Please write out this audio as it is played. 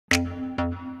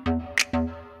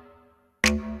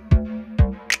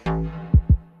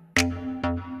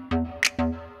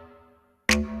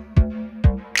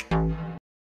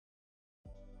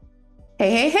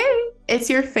Hey,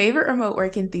 it's your favorite remote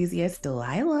work enthusiast,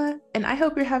 Delilah, and I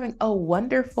hope you're having a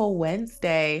wonderful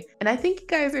Wednesday. And I think you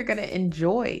guys are going to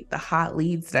enjoy the hot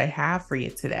leads that I have for you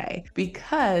today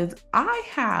because I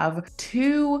have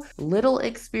two little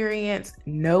experience,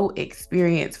 no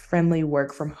experience friendly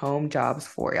work from home jobs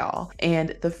for y'all.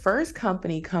 And the first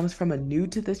company comes from a new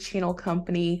to this channel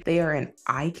company. They are in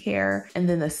eye care. And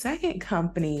then the second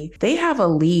company, they have a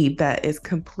lead that is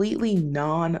completely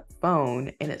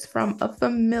non-phone and it's from a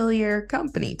familiar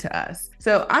company to us.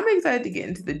 So I'm excited to get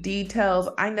into the details.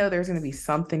 I know there's going to be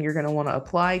something you're going to want to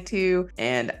apply to,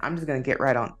 and I'm just going to get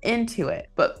right on into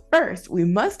it. But first, we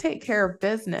must take care of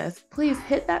business. Please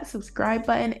hit that subscribe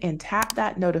button and tap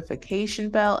that notification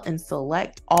bell and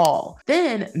select all.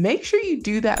 Then make sure you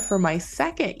do that for my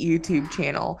second YouTube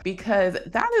channel because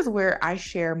that is where I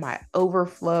share my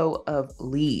overflow of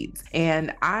leads.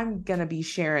 And I'm going to be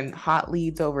sharing hot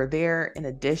leads over there in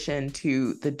addition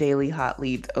to the daily hot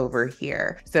leads over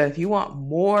here. So if you want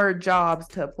more jobs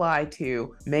to apply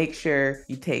to, make sure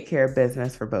you take care of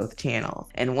business for both channels.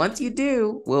 And once you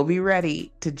do, we'll be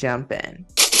ready to jump in.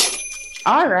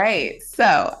 All right,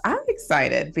 so I'm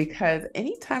excited because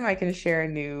anytime I can share a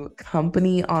new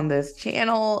company on this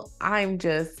channel, I'm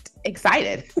just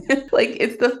excited. Like,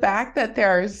 it's the fact that there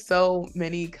are so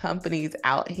many companies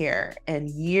out here,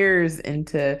 and years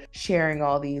into sharing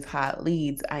all these hot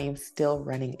leads, I am still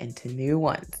running into new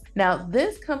ones. Now,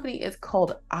 this company is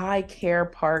called Eye Care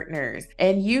Partners,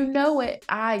 and you know it,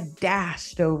 I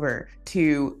dashed over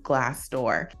to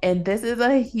Glassdoor, and this is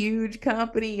a huge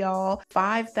company, y'all.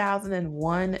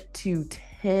 5,001 to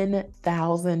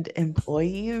 10,000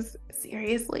 employees.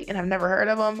 Seriously, and I've never heard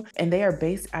of them, and they are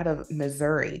based out of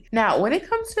Missouri. Now, when it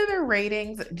comes to their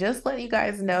ratings, just letting you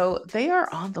guys know, they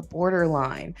are on the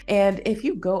borderline. And if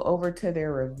you go over to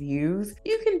their reviews,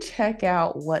 you can check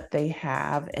out what they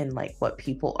have and like what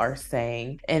people are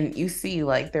saying. And you see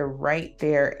like they're right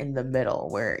there in the middle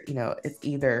where, it's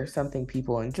either something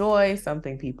people enjoy,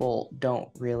 something people don't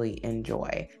really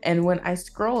enjoy. And when I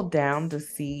scroll down to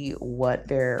see what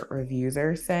their reviews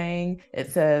are saying,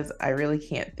 it says, I really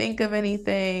can't think of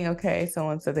anything. Okay,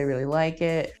 someone said they really like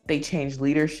it. They changed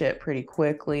leadership pretty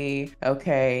quickly.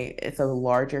 Okay, it's a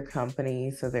larger company,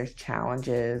 so there's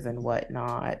challenges and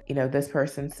whatnot. This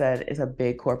person said it's a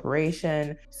big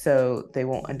corporation, so they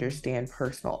won't understand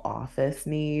personal office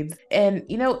needs. And,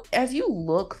 as you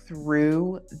look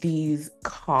through these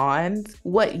cons,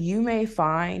 what you may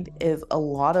find is a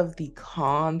lot of the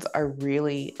cons are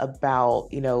really about,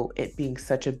 it being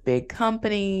such a big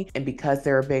company. And because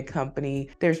they're a big company,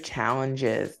 there's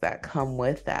challenges that come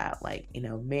with that, like,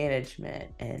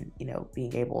 management and,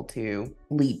 being able to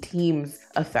lead teams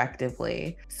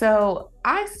effectively. So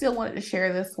I still wanted to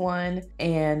share this one.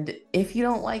 And if you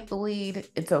don't like the lead,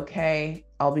 it's okay.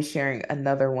 I'll be sharing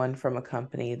another one from a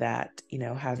company that,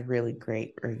 has really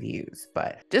great reviews,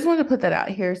 but just wanted to put that out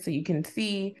here so you can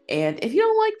see. And if you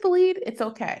don't like the lead, it's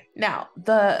okay. Now,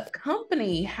 the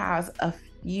company has a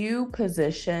few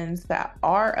positions that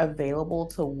are available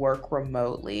to work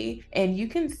remotely. And you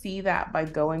can see that by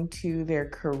going to their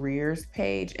careers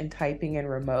page and typing in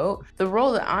remote. The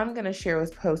role that I'm going to share was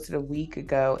posted a week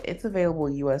ago. It's available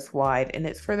US wide and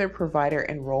it's for their provider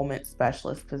enrollment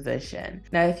specialist position.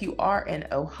 Now, if you are in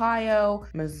Ohio,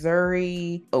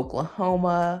 Missouri,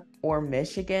 Oklahoma, or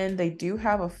Michigan, they do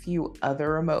have a few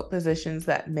other remote positions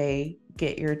that may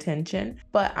get your attention,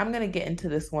 but I'm going to get into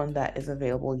this one that is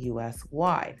available US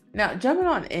wide. Now, jumping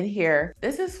on in here,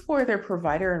 this is for their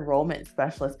provider enrollment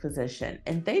specialist position,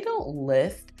 and they don't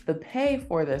list the pay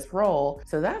for this role.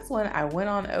 So that's when I went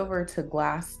on over to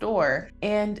Glassdoor,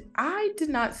 and I did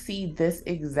not see this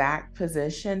exact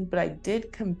position, but I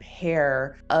did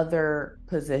compare other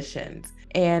positions.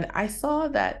 And I saw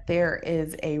that there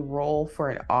is a role for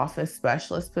an office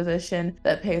specialist position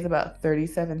that pays about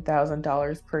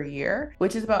 $37,000 per year,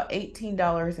 which is about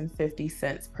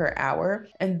 $18.50 per hour.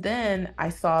 And then I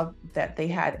saw that they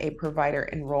had a provider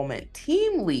enrollment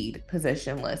team lead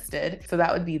position listed. So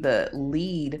that would be the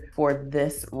lead for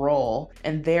this role.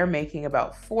 And they're making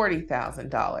about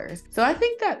 $40,000. So I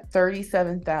think that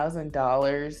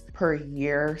 $37,000 per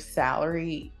year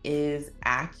salary is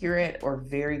accurate or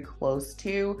very close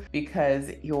to,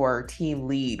 because your team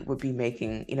lead would be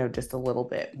making, just a little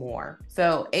bit more.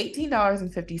 So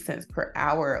 $18.50 per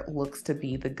hour looks to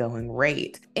be the going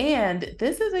rate. And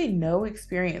this is a no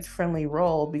experience friendly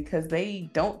role because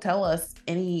they don't tell us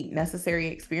any necessary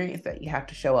experience that you have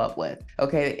to show up with.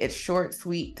 Okay, it's short,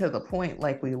 sweet, to the point,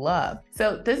 like we love.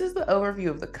 So this is the overview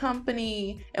of the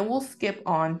company, and we'll skip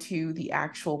on to the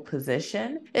actual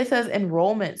position. It says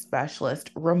enrollment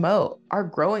specialist remote. Our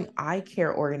growing eye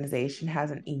care organization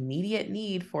has an immediate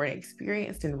need for an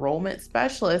experienced enrollment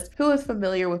specialist who is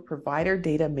familiar with provider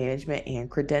data management and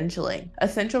credentialing.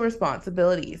 Essential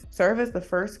responsibilities: serve as the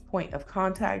first point of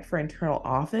contact for internal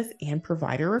office and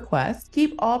provider requests,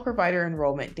 keep all provider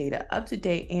enrollment data up to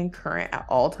date and current at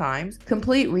all times,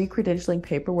 complete re-credentialing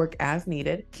paperwork as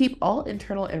needed, keep all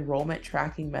internal enrollment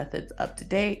tracking methods up to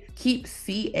date, keep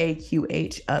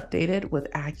CAQH updated with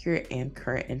accurate and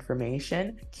current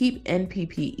information, keep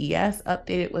NPPES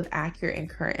updated with accurate and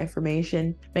current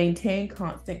information, maintain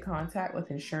constant contact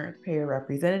with insurance payer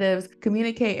representatives,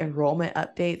 communicate enrollment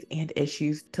updates and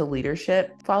issues to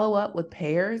leadership, follow up with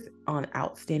payers on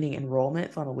outstanding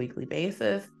enrollments on a weekly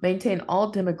basis, maintain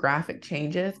all demographic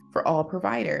changes for all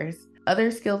providers.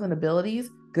 Other skills and abilities: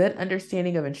 good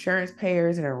understanding of insurance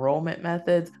payers and enrollment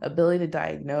methods, ability to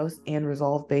diagnose and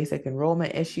resolve basic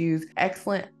enrollment issues,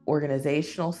 excellent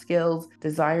organizational skills,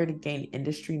 desire to gain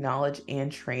industry knowledge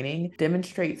and training,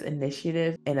 demonstrates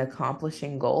initiative in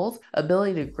accomplishing goals,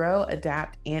 ability to grow,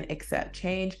 adapt, and accept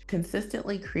change,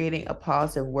 consistently creating a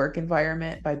positive work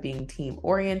environment by being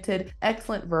team-oriented,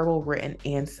 excellent verbal, written,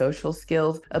 and social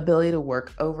skills, ability to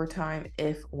work overtime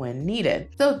if when needed.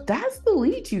 So that's the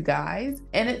lead, you guys.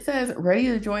 And it says, ready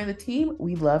to join the team?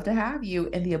 We'd love to have you.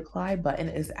 And the apply button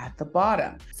is at the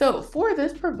bottom. So for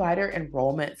this provider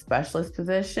enrollment specialist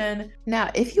position,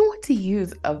 now, if you want to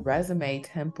use a resume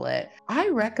template, I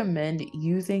recommend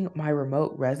using my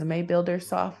remote resume builder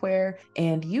software,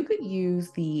 and you could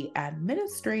use the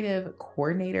administrative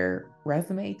coordinator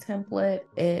resume template.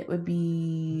 It would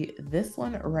be this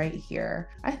one right here.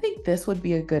 I think this would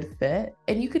be a good fit,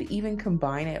 and you could even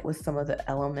combine it with some of the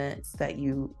elements that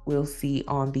you will see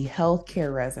on the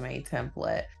healthcare resume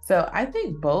template. So I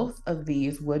think both of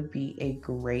these would be a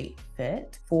great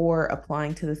fit for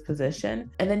applying to this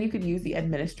position. And then you could use the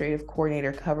administrative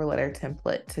coordinator cover letter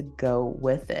template to go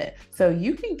with it. So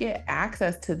you can get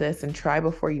access to this and try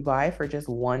before you buy for just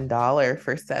 $1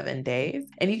 for 7 days.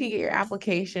 And you can get your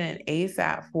application in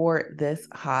ASAP for this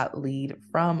hot lead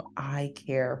from Eye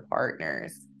Care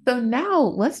Partners. So now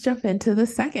let's jump into the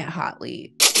second hot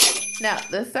lead. Now,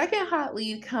 the second hot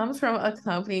lead comes from a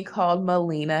company called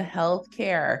Molina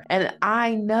Healthcare. And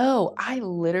I know I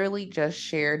literally just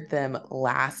shared them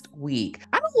last week.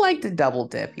 I don't like to double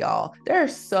dip, y'all. There are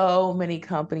so many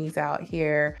companies out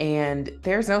here and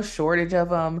there's no shortage of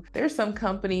them. There's some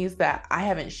companies that I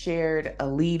haven't shared a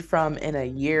lead from in a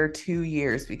year, 2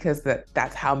 years, because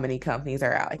that's how many companies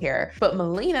are out here. But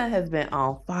Molina has been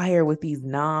on fire with these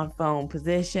non-phone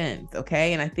positions,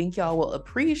 okay? And I think y'all will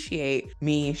appreciate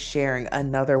me sharing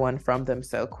another one from them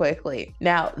so quickly.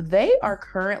 Now, they are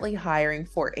currently hiring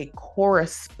for a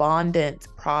correspondence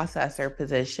processor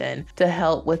position to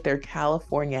help with their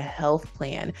California health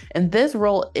plan. And this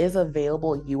role is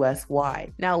available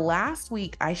US-wide. Now, last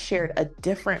week, I shared a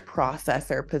different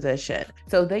processor position.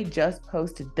 So they just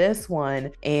posted this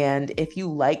one. And if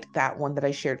you liked that one that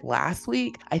I shared last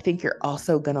week, I think you're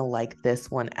also gonna like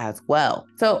this one as well.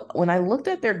 So when I looked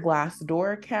at their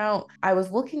Glassdoor account, I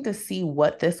was looking to see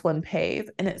what this one pays,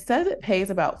 and it says it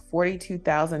pays about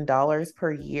 $42,000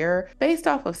 per year based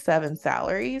off of 7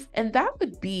 salaries, and that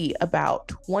would be about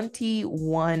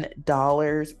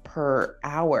 $21 per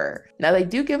hour. Now, they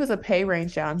do give us a pay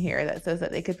range down here that says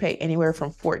that they could pay anywhere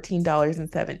from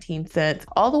 $14.17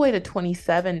 all the way to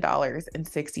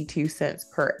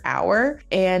 $27.62 per hour,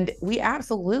 and we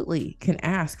absolutely can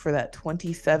ask for that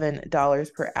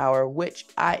 $27 per hour, which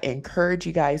I encourage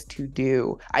you guys to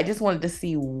do. I just wanted to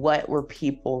see what were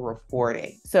people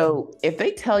reporting. So if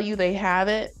they tell you they have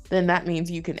it, then that means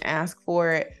you can ask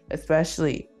for it,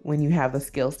 especially when you have the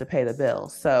skills to pay the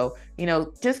bills. So,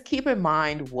 just keep in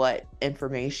mind what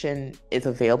information is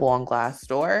available on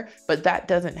Glassdoor, but that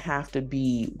doesn't have to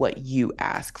be what you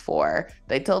ask for.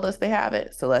 They told us they have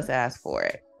it, so let's ask for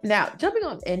it. Now, jumping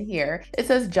on in here, it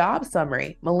says job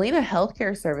summary. Molina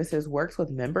Healthcare Services works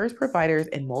with members, providers,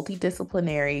 and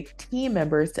multidisciplinary team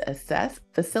members to assess,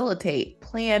 facilitate,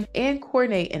 plan, and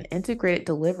coordinate an integrated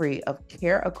delivery of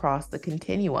care across the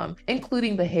continuum,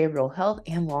 including behavioral health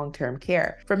and long-term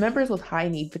care, for members with high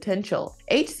need potential.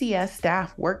 HCS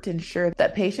staff work to ensure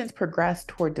that patients progress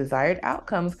toward desired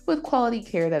outcomes with quality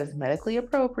care that is medically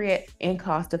appropriate and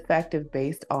cost-effective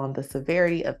based on the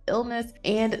severity of illness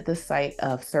and the site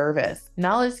of service.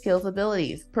 Knowledge, skills,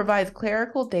 abilities. Provides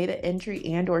clerical data entry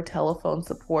and or telephone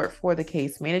support for the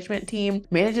case management team.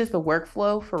 Manages the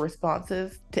workflow for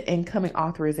responses to incoming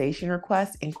authorization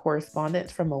requests and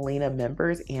correspondence from Molina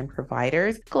members and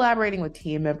providers. Collaborating with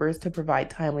team members to provide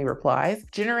timely replies.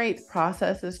 Generates,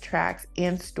 processes, tracks,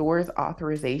 and stores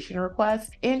authorization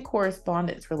requests and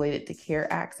correspondence related to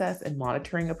care access and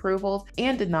monitoring approvals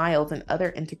and denials and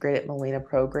other integrated Molina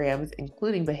programs,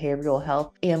 including behavioral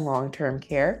health and long-term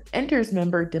care. Enters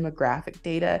member demographic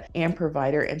data and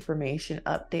provider information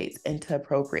updates into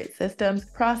appropriate systems.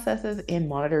 Processes and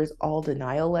monitors all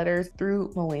denial letters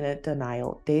through Molina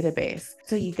Denial Database.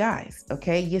 So you guys,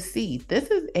 okay, you see,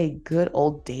 this is a good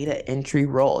old data entry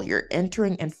role. You're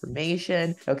entering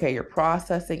information, okay, you're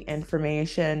processing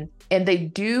information, and they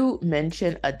do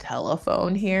mention a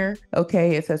telephone here,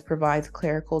 okay? It says provides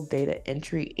clerical data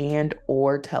entry and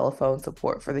or telephone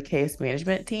support for the case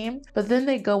management team. But then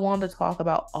they go on to talk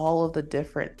about all of the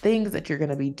different things that you're going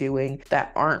to be doing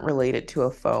that aren't related to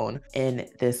a phone in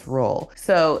this role.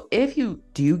 So if you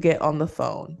do get on the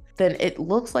phone, then it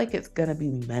looks like it's going to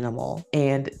be minimal.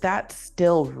 And that's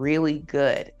still really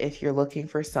good if you're looking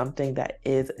for something that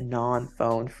is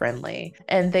non-phone friendly.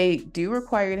 And they do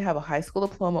require you to have a high school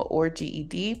diploma or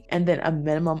GED, and then a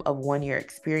minimum of 1 year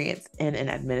experience in an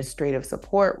administrative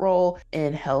support role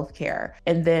in healthcare.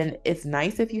 And then it's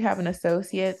nice if you have an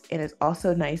associate's, and it's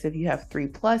also nice if you have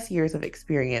 3+ years of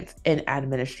experience in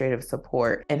administrative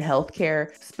support in healthcare,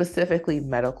 specifically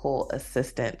medical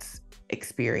assistance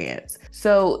experience.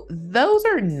 So those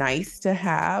are nice to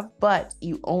have, but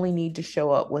you only need to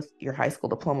show up with your high school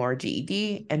diploma or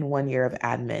GED and 1 year of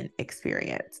admin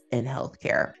experience in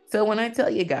healthcare. So when I tell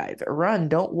you guys, run,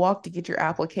 don't walk to get your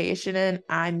application in,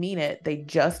 I mean it. They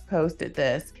just posted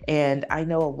this, and I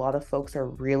know a lot of folks are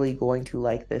really going to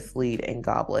like this lead and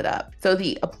gobble it up. So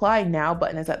the apply now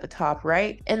button is at the top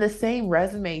right, and the same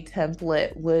resume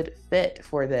template would fit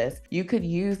for this. You could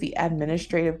use the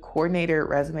administrative coordinator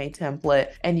resume template,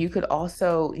 and you could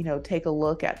also, take a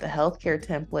look at the healthcare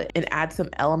template and add some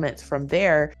elements from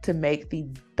there to make the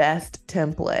best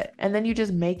template. And then you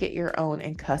just make it your own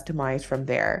and customize from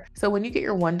there. So when you get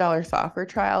your $1 software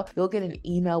trial, you'll get an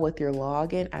email with your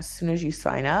login as soon as you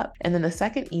sign up. And then the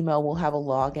second email will have a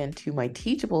login to my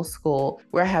Teachable School,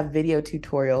 where I have video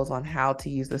tutorials on how to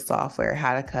use the software,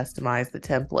 how to customize the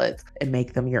templates and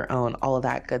make them your own, all of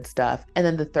that good stuff. And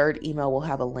then the third email will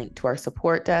have a link to our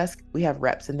support desk. We have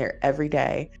reps in there every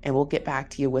day, and we'll get back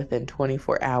to you within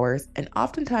 24 hours and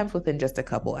oftentimes within just a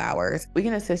couple hours. We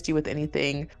can assist you with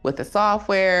anything with the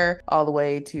software, all the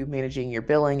way to managing your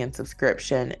billing and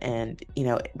subscription. And,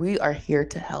 we are here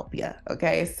to help you.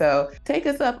 Okay. So take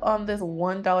us up on this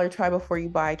 $1 try before you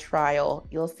buy trial.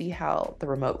 You'll see how the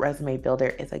remote resume builder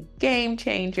is a game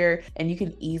changer, and you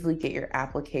can easily get your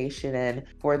application in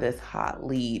for this hot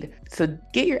lead. So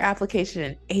get your application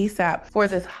in ASAP for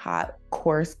this hot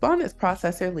correspondence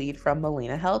processor lead from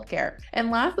Molina Healthcare.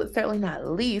 And last but certainly not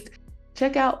least,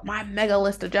 check out my mega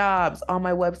list of jobs on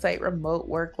my website,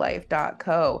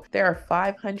 remoteworklife.co. There are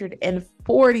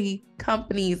 540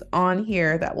 companies on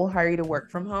here that will hire you to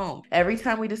work from home. Every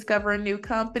time we discover a new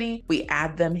company, we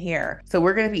add them here. So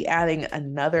we're going to be adding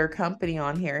another company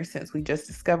on here since we just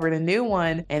discovered a new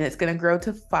one, and it's going to grow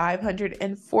to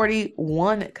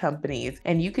 541 companies.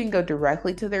 And you can go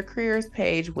directly to their careers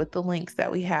page with the links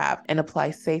that we have and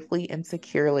apply safely and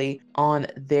securely on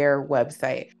their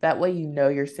website. That way,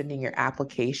 you're sending your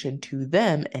application to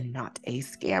them and not a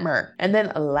scammer. And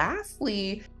then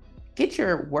lastly, get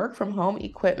your work from home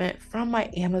equipment from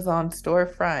my Amazon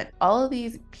storefront. All of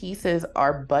these pieces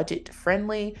are budget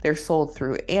friendly. They're sold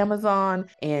through Amazon,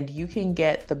 and you can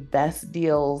get the best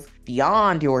deals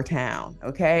beyond your town.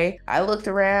 Okay. I looked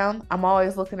around. I'm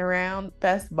always looking around.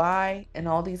 Best Buy and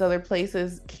all these other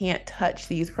places can't touch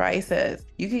these prices.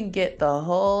 You can get the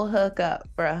whole hookup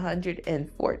for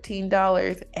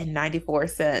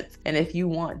 $114.94. And if you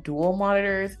want dual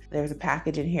monitors, there's a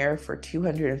package in here for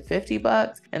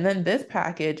 $250. And then this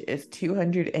package is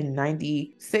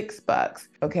 $296.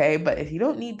 Okay. But if you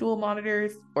don't need dual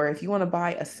monitors, or if you want to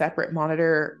buy a separate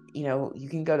monitor, you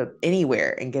can go to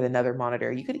anywhere and get another monitor.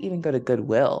 You could even go to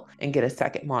Goodwill and get a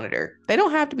second monitor. They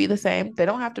don't have to be the same. They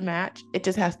don't have to match. It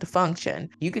just has to function.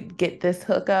 You could get this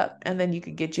hookup, and then you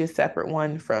could get you a separate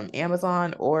one from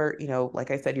Amazon or,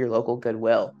 like I said, your local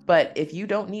Goodwill. But if you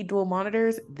don't need dual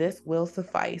monitors, this will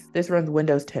suffice. This runs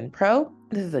Windows 10 Pro.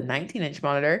 This is a 19-inch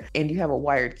monitor, and you have a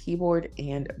wired keyboard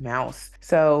and mouse.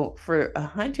 So for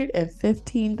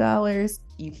 $115,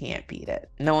 you can't beat it.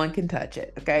 No one can touch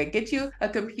it. Okay, get you a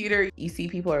computer. You see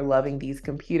people are loving these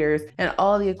computers and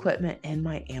all the equipment in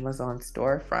my Amazon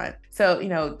storefront.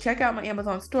 So, check out my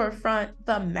Amazon storefront,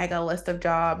 the mega list of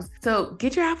jobs. So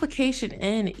get your application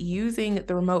in using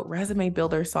the remote resume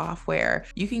builder software.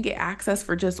 You can get access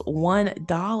for just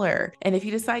 $1. And if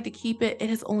you decide to keep it, it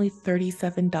is only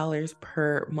 $37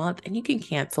 per month, and you can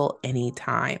cancel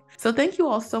anytime. So thank you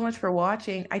all so much for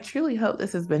watching. I truly hope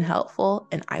this has been helpful,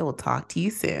 and I will talk to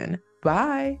you soon.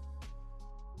 Bye.